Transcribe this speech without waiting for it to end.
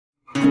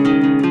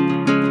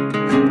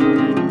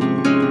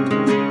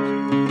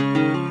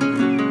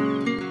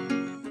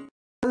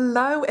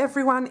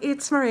everyone,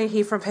 it's Maria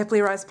here from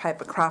Pepperly Rose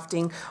Paper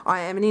Crafting.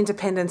 I am an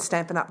independent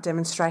Stampin' Up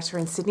demonstrator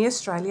in Sydney,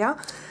 Australia.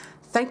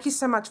 Thank you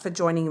so much for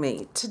joining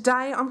me.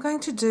 Today I'm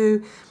going to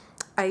do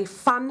a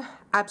fun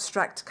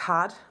abstract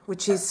card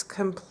which is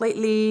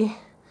completely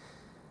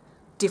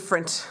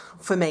different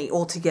for me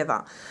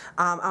altogether.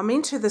 I'm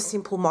into the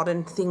simple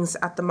modern things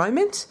at the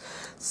moment,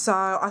 so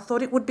I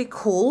thought it would be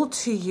cool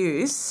to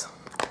use,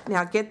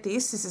 now get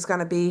this is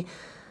going to be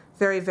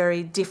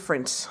very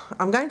different.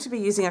 I'm going to be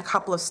using a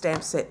couple of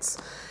stamp sets.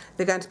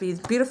 They're going to be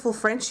Beautiful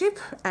Friendship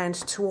and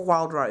To a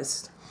Wild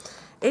Rose.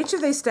 Each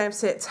of these stamp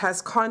sets has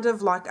kind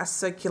of like a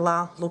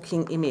circular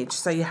looking image.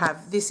 So you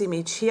have this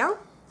image here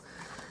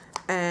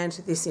and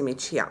this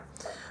image here.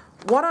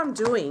 What I'm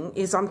doing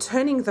is I'm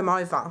turning them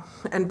over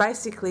and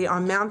basically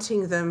I'm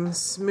mounting them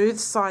smooth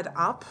side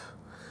up.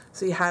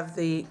 So you have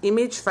the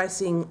image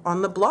facing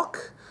on the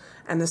block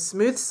and the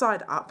smooth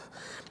side up.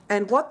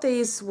 And what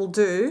these will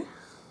do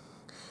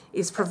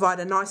is provide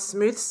a nice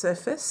smooth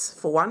surface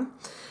for one,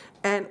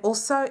 and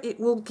also it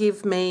will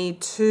give me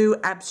two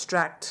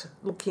abstract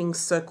looking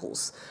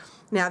circles.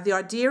 Now the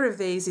idea of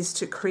these is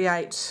to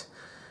create,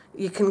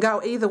 you can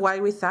go either way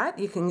with that.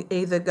 You can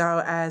either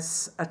go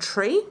as a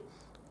tree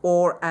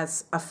or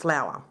as a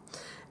flower.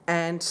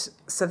 And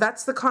so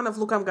that's the kind of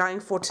look I'm going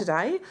for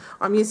today.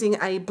 I'm using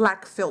a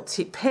black felt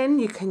tip pen.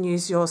 You can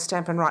use your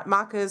Stampin' Up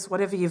markers,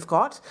 whatever you've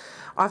got.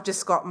 I've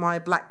just got my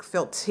black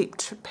felt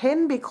tipped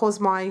pen because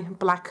my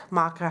black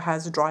marker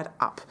has dried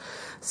up.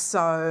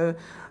 So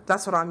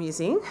that's what I'm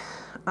using.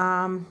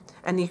 And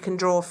you can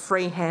draw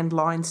freehand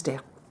lines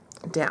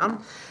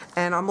down.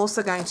 And I'm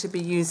also going to be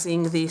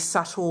using the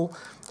Subtle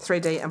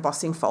 3D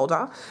Embossing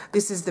Folder.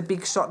 This is the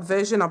Big Shot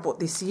version. I bought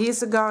this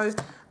years ago.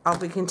 I'll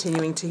be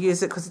continuing to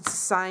use it because it's the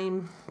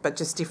same but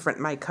just different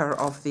maker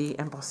of the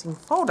embossing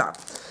folder.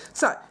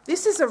 So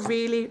this is a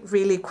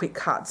really quick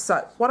card.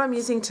 So what I'm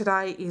using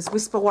today is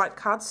Whisper White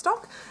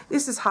cardstock.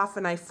 This is half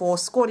an A4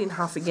 scored in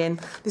half again.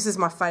 This is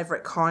my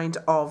favourite kind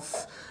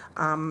of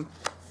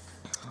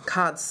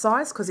card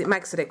size because it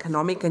makes it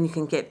economic and you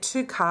can get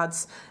 2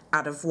 cards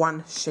out of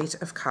 1 sheet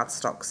of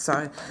cardstock.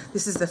 So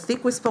this is the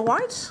thick Whisper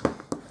White.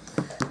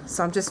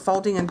 So I'm just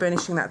folding and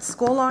burnishing that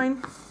score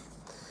line.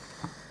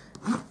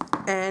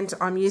 And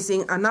I'm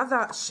using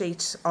another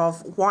sheet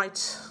of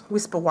white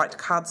Whisper White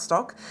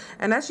cardstock,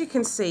 and as you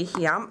can see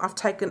here I've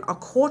taken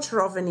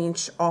 1/4 of an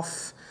inch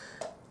off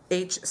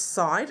each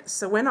side,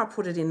 so when I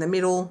put it in the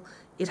middle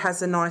it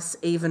has a nice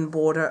even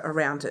border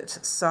around it.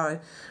 So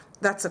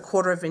that's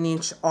 1/4 of an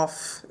inch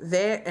off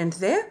there and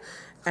there,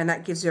 and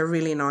that gives you a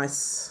really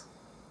nice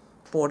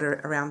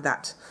border around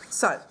that.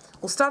 So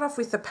we'll start off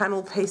with the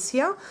panel piece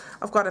here.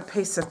 I've got a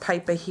piece of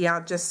paper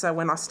here just so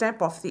when I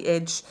stamp off the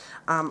edge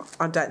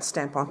I don't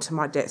stamp onto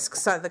my desk.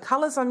 So the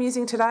colours I'm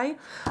using today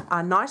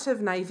are Night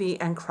of Navy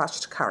and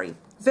Crushed Curry.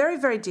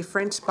 Very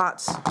different,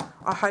 but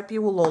I hope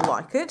you will all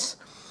like it.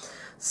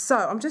 So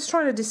I'm just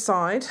trying to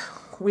decide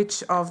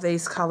which of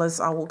these colours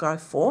I will go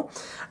for,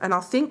 and I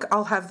think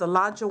I'll have the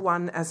larger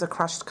one as a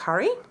Crushed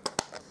Curry.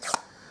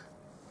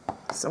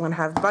 So I'm going to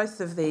have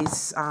both of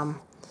these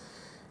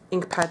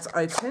ink pads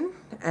open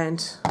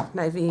and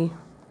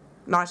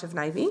Night of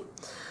Navy.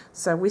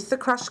 So with the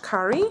Crushed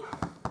Curry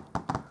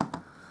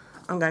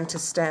I'm going to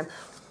stamp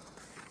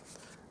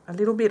a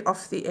little bit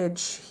off the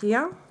edge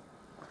here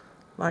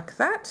like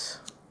that.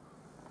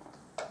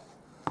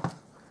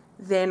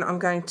 Then I'm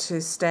going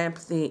to stamp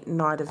the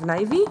Night of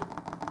Navy,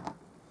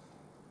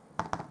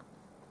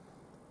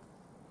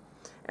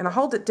 and I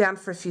hold it down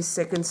for a few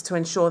seconds to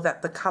ensure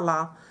that the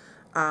colour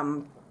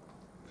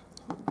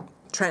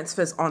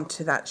transfers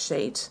onto that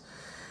sheet.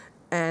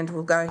 And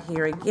we'll go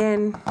here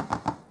again,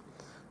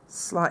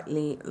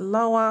 slightly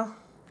lower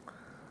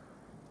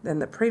than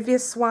the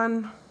previous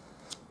one,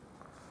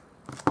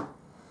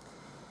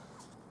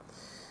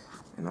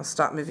 and I'll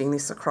start moving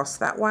this across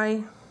that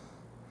way.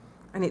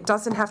 And it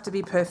doesn't have to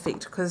be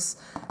perfect because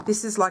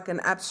this is like an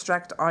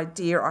abstract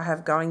idea I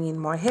have going in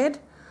my head,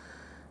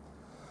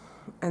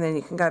 and then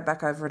you can go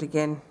back over it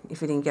again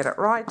if you didn't get it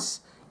right.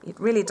 It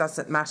really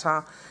doesn't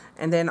matter.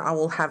 And then I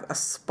will have a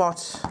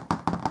spot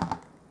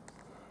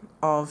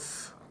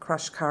of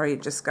Crushed Curry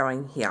just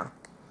going here.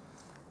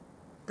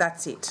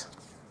 That's it.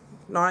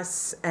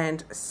 Nice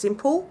and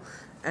simple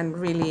and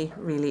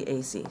really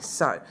easy.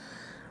 So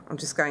I'm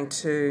just going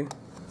to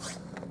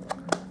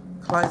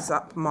close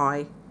up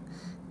my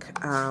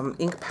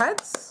ink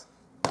pads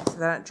so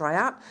they don't dry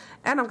out,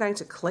 and I'm going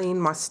to clean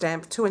my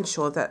stamp to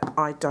ensure that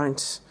I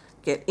don't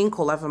get ink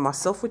all over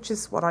myself, which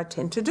is what I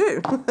tend to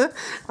do.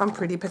 I'm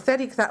pretty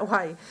pathetic that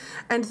way.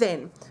 And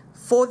then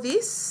for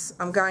this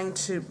I'm going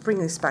to bring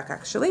this back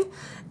actually,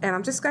 and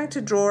I'm just going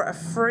to draw a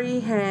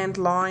freehand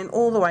line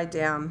all the way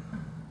down.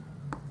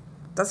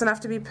 Doesn't have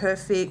to be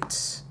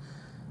perfect,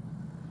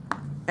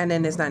 and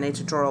then there's no need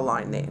to draw a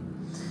line there.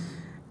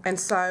 And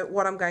so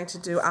what I'm going to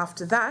do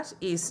after that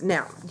is,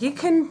 now you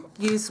can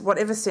use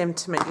whatever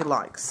sentiment you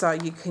like. So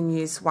you can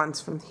use ones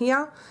from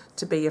here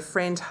to be your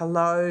friend,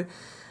 hello.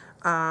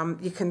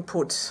 You can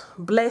put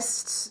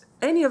blessed.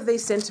 Any of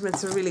these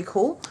sentiments are really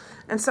cool,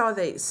 and so are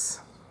these.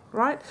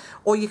 right?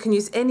 Or you can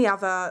use any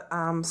other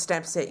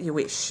stamp set you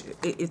wish.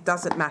 It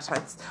doesn't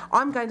matter.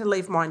 I'm going to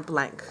leave mine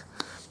blank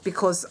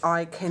because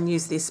I can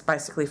use this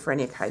basically for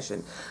any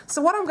occasion.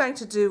 So what I'm going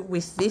to do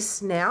with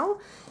this now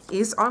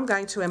is I'm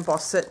going to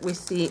emboss it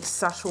with the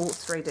Subtle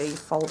 3D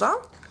folder.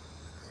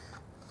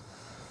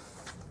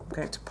 I'm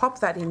going to pop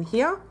that in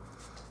here.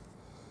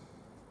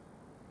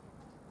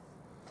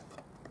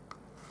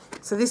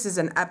 So this is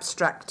an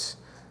abstract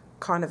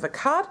kind of a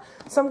card.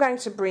 So I'm going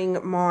to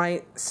bring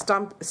my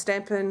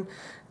Stampin'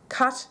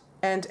 Cut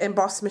and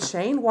Emboss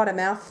machine, what a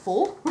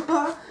mouthful,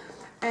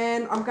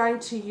 and I'm going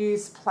to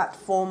use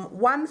platform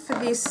 1 for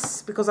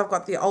this because I've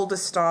got the older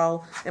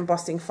style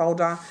embossing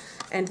folder,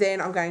 and then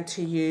I'm going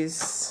to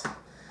use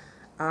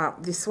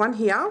this one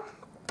here.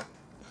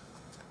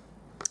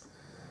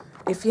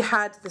 If you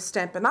had the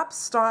Stampin' Up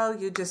style,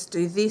 you just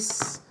do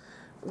this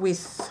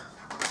with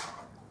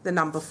the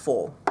number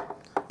 4.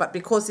 But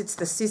because it's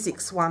the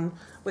Sizzix one,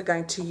 we're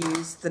going to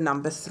use the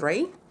number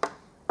 3.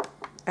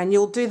 And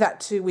you'll do that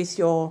too with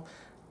your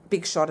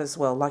Big Shot as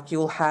well. Like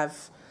you'll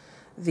have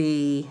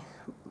the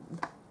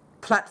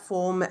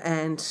platform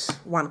and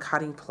one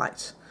cutting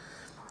plate.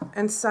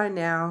 And so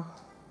now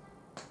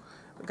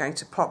we're going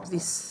to pop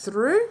this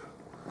through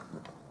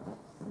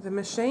the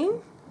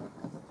machine.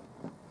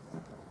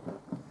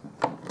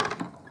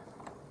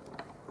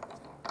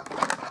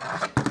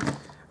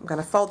 I'm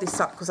going to fold this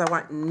up because I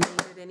won't need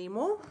it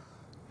anymore.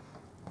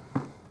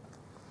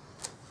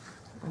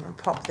 I'm going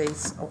to pop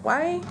these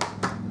away.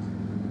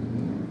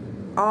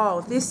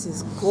 Oh, this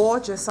is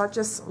gorgeous. I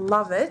just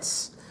love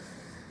it.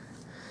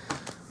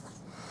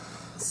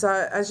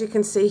 So as you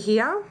can see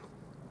here,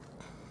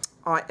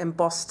 I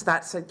embossed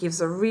that so it gives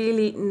a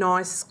really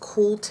nice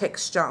cool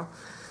texture.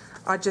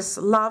 I just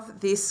love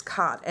this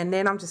card. And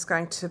then I'm just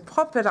going to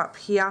pop it up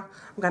here.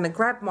 I'm going to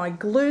grab my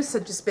glue, so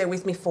just bear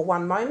with me for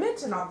one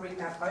moment and I'll bring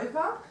that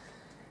over.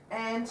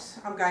 And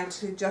I'm going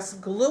to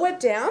just glue it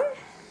down.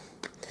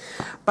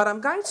 But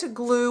I'm going to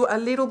glue a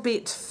little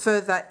bit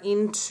further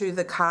into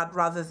the card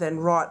rather than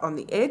right on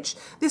the edge.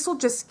 This will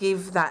just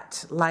give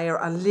that layer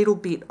a little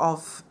bit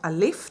of a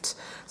lift,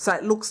 so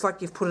it looks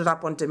like you've put it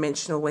up on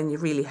dimensional when you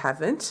really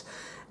haven't,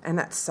 and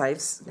that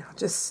saves. Now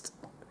just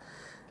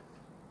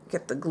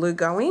get the glue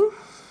going.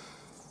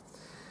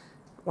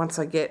 Once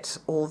I get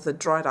all the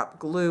dried up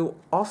glue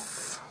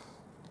off.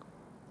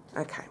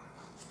 Okay,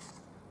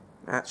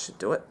 that should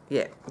do it.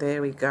 Yeah,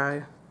 there we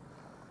go.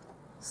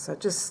 So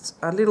just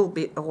a little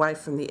bit away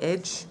from the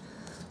edge.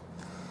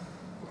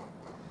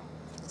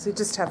 So you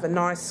just have a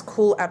nice,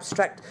 cool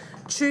abstract.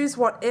 Choose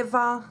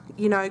whatever,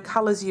 you know,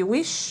 colours you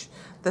wish.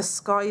 The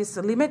sky is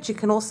the limit. You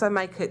can also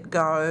make it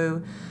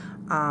go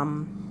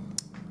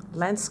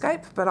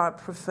landscape, but I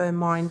prefer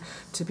mine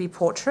to be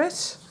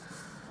portrait.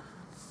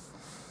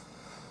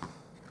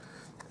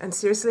 And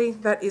seriously,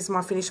 that is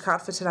my finished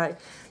card for today.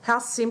 How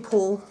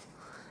simple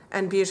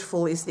and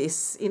beautiful is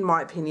this, in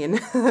my opinion.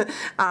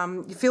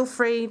 You feel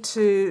free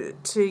to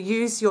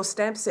use your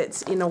stamp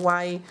sets in a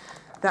way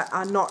that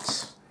are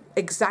not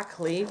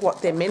exactly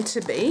what they're meant to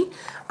be.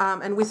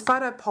 And with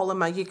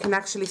photopolymer, you can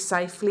actually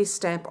safely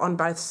stamp on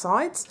both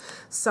sides.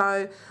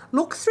 So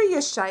look through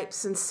your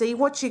shapes and see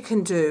what you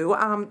can do.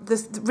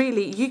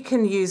 Really, you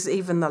can use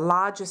even the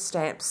larger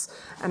stamps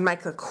and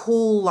make a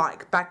cool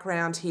like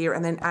background here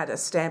and then add a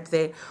stamp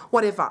there,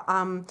 whatever.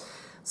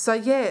 So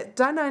yeah,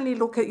 don't only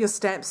look at your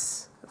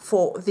stamps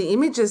for the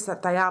images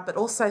that they are, but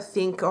also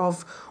think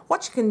of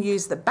what you can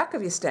use the back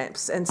of your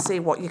stamps and see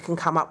what you can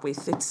come up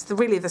with. It's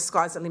really the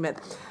sky's the limit.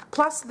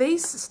 Plus,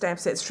 these stamp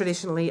sets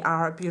traditionally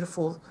are a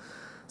beautiful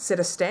set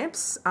of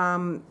stamps.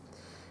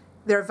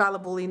 They're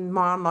available in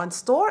my online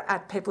store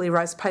at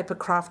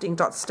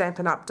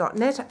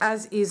pepperlyrosepapercrafting.stampinup.net,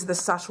 as is the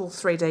Subtle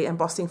 3D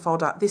embossing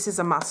folder. This is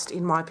a must,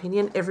 in my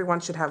opinion.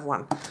 Everyone should have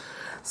one.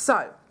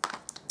 So,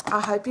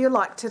 I hope you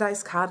liked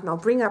today's card, and I'll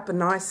bring up a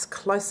nice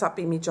close-up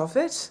image of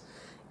it.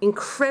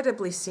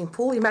 Incredibly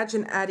simple.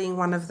 Imagine adding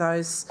one of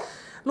those,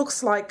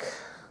 looks like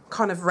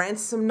kind of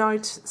ransom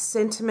note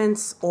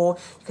sentiments, or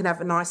you can have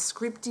a nice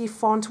scripty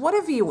font,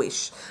 whatever you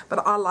wish.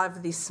 But I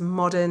love this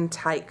modern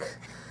take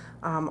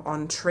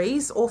on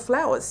trees or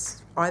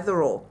flowers,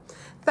 either or.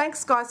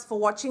 Thanks guys for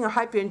watching. I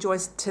hope you enjoyed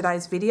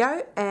today's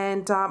video,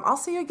 and I'll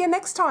see you again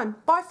next time.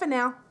 Bye for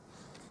now.